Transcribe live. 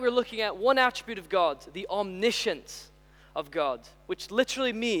We're looking at one attribute of God, the omniscience of God, which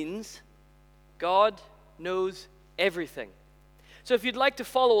literally means God knows everything. So if you'd like to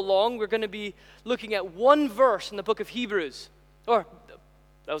follow along, we're going to be looking at one verse in the book of Hebrews, or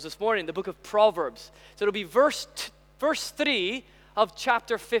that was this morning, the book of Proverbs. So it'll be verse 3 of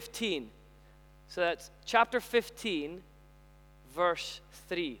chapter 15. So that's chapter 15, verse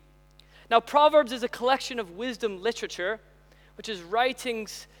 3. Now, Proverbs is a collection of wisdom literature, which is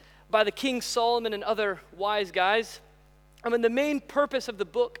writings by the King Solomon and other wise guys. I mean, the main purpose of the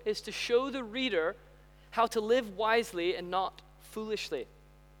book is to show the reader how to live wisely and not foolishly.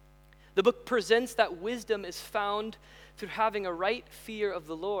 The book presents that wisdom is found through having a right fear of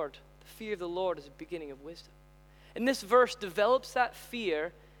the Lord. The fear of the Lord is the beginning of wisdom. And this verse develops that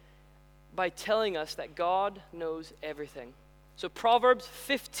fear by telling us that God knows everything. So Proverbs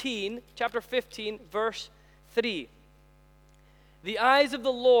 15, chapter 15, verse 3. The eyes of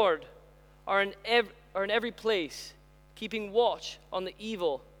the Lord are in every place, keeping watch on the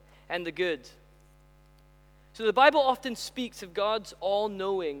evil and the good. So the Bible often speaks of God's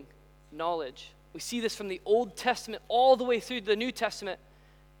all-knowing knowledge. We see this from the Old Testament all the way through the New Testament.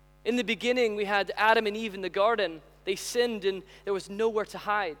 In the beginning, we had Adam and Eve in the garden. They sinned and there was nowhere to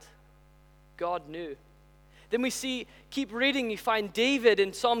hide. God knew. Then we keep reading, you find David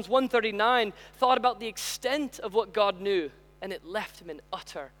in Psalms 139 thought about the extent of what God knew, and it left him in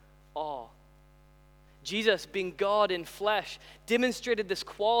utter awe. Jesus, being God in flesh, demonstrated this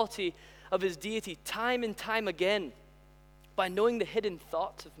quality of his deity time and time again by knowing the hidden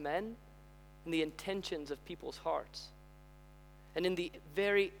thoughts of men and the intentions of people's hearts. And in the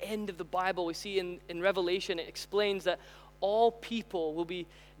very end of the Bible, we see in Revelation, it explains that all people will be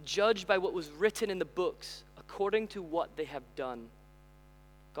judged by what was written in the books according to what they have done.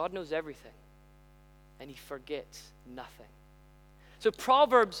 God knows everything, and he forgets nothing. So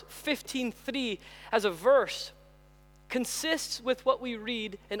Proverbs 15:3 as a verse consists with what we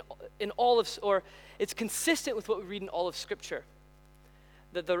read in all of, or it's consistent with what we read in all of Scripture.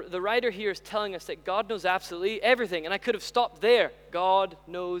 The writer here is telling us that God knows absolutely everything, and I could have stopped there. God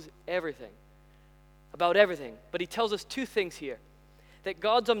knows everything, about everything. But he tells us two things here, that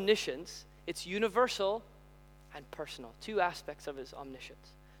God's omniscience, it's universal and personal, two aspects of his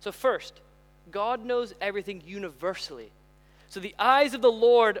omniscience. So first, God knows everything universally. So the eyes of the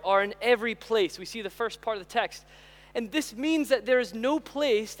Lord are in every place. We see the first part of the text. And this means that there is no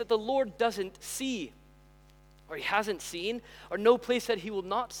place that the Lord doesn't see, or he hasn't seen, or no place that he will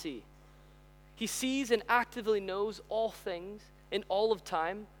not see. He sees and actively knows all things in all of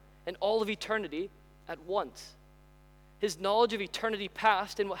time and all of eternity at once. His knowledge of eternity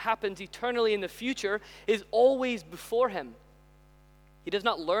past and what happens eternally in the future is always before him. He does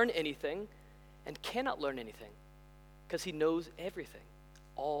not learn anything and cannot learn anything because he knows everything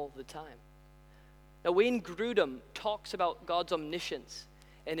all the time. Now, Wayne Grudem talks about God's omniscience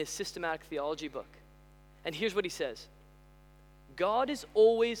in his systematic theology book. And here's what he says. God is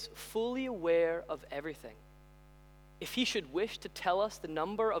always fully aware of everything. If he should wish to tell us the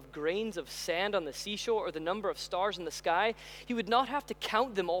number of grains of sand on the seashore or the number of stars in the sky, he would not have to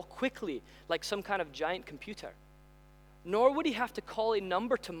count them all quickly like some kind of giant computer. Nor would he have to call a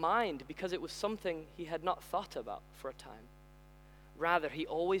number to mind because it was something he had not thought about for a time. Rather, he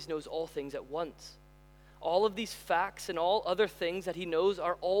always knows all things at once. All of these facts and all other things that he knows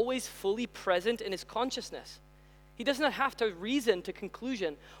are always fully present in his consciousness. He does not have to reason to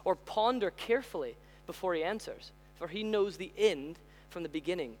conclusion or ponder carefully before he answers, for he knows the end from the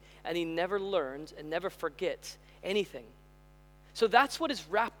beginning, and he never learns and never forgets anything. So that's what is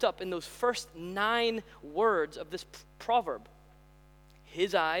wrapped up in those first 9 words of this proverb.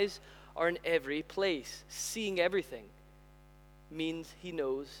 His eyes are in every place. Seeing everything means he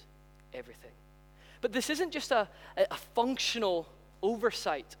knows everything. But this isn't just a functional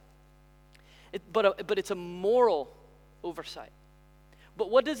oversight, but it's a moral oversight. But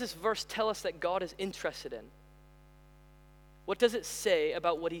what does this verse tell us that God is interested in? What does it say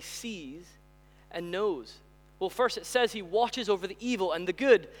about what he sees and knows? Well, first it says he watches over the evil and the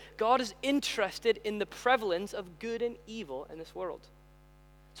good. God is interested in the prevalence of good and evil in this world.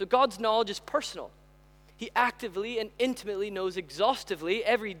 So God's knowledge is personal. He actively and intimately knows exhaustively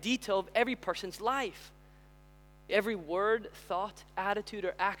every detail of every person's life. Every word, thought, attitude,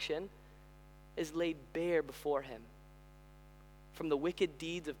 or action is laid bare before him. From the wicked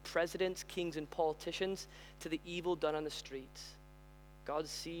deeds of presidents, kings, and politicians to the evil done on the streets, God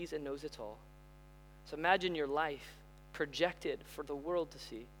sees and knows it all. So imagine your life projected for the world to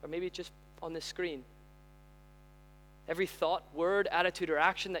see, or maybe it's just on this screen. Every thought, word, attitude, or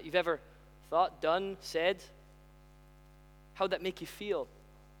action that you've ever thought, done, said, how'd that make you feel?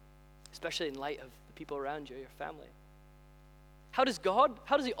 especially in light of the people around you, your family? How does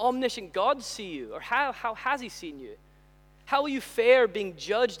the omniscient God see you? Or how has he seen you? How will you fare being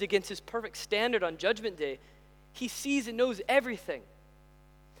judged against his perfect standard on Judgment Day? He sees and knows everything.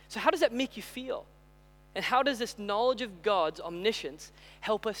 So how does that make you feel? And how does this knowledge of God's omniscience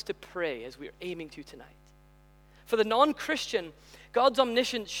help us to pray as we are aiming to tonight? For the non-Christian, God's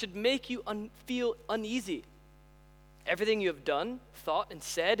omniscience should make you feel uneasy. Everything you have done, thought, and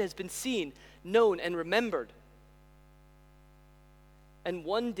said has been seen, known, and remembered. And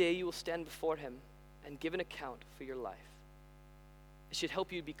one day you will stand before him and give an account for your life. It should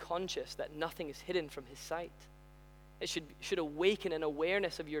help you be conscious that nothing is hidden from his sight. It should awaken an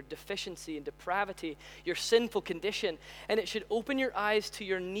awareness of your deficiency and depravity, your sinful condition, and it should open your eyes to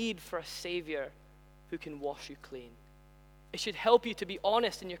your need for a Savior who can wash you clean. It should help you to be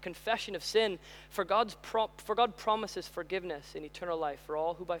honest in your confession of sin, for God promises forgiveness and eternal life for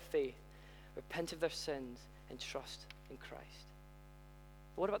all who by faith repent of their sins and trust in Christ.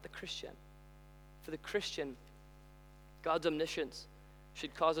 But what about the Christian? For the Christian, God's omniscience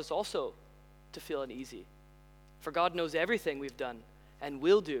should cause us also to feel uneasy. For God knows everything we've done and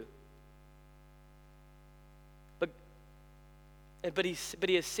will do. But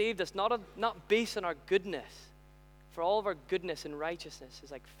he has saved us not based on our goodness. For all of our goodness and righteousness is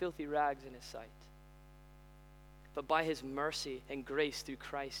like filthy rags in his sight. But by his mercy and grace through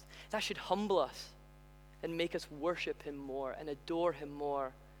Christ, that should humble us and make us worship him more and adore him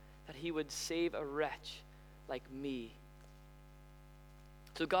more, that he would save a wretch like me.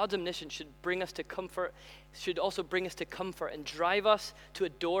 So God's omniscience should bring us to comfort, should also bring us to comfort and drive us to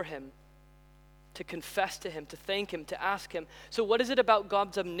adore him, to confess to him, to thank him, to ask him. So what is it about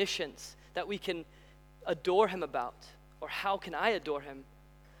God's omniscience that we can adore him about? Or how can I adore him?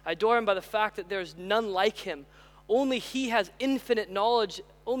 I adore him by the fact that there's none like him. Only he has infinite knowledge,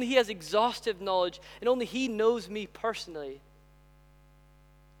 only he has exhaustive knowledge, and only he knows me personally.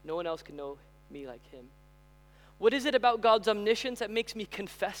 No one else can know me like him. What is it about God's omniscience that makes me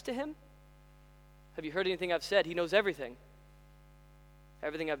confess to him? Have you heard anything I've said? He knows everything.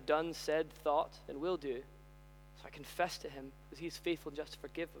 Everything I've done, said, thought, and will do. So I confess to him because he is faithful and just to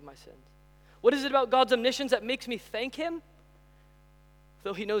forgive of my sins. What is it about God's omniscience that makes me thank him?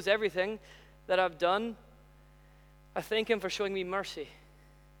 Though he knows everything that I've done, I thank him for showing me mercy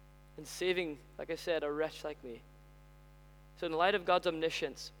and saving, like I said, a wretch like me. So in light of God's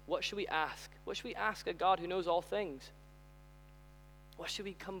omniscience, what should we ask? What should we ask a God who knows all things? What should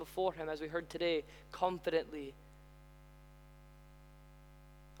we come before him, as we heard today, confidently?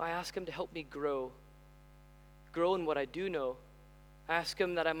 I ask him to help me grow in what I do know. I ask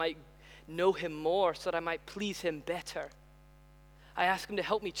him that I might know him more so that I might please him better. I ask him to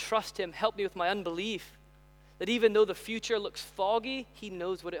help me trust him, help me with my unbelief, that even though the future looks foggy, he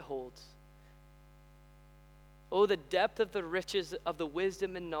knows what it holds. Oh, the depth of the riches of the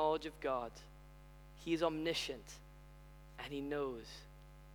wisdom and knowledge of God. He is omniscient, and he knows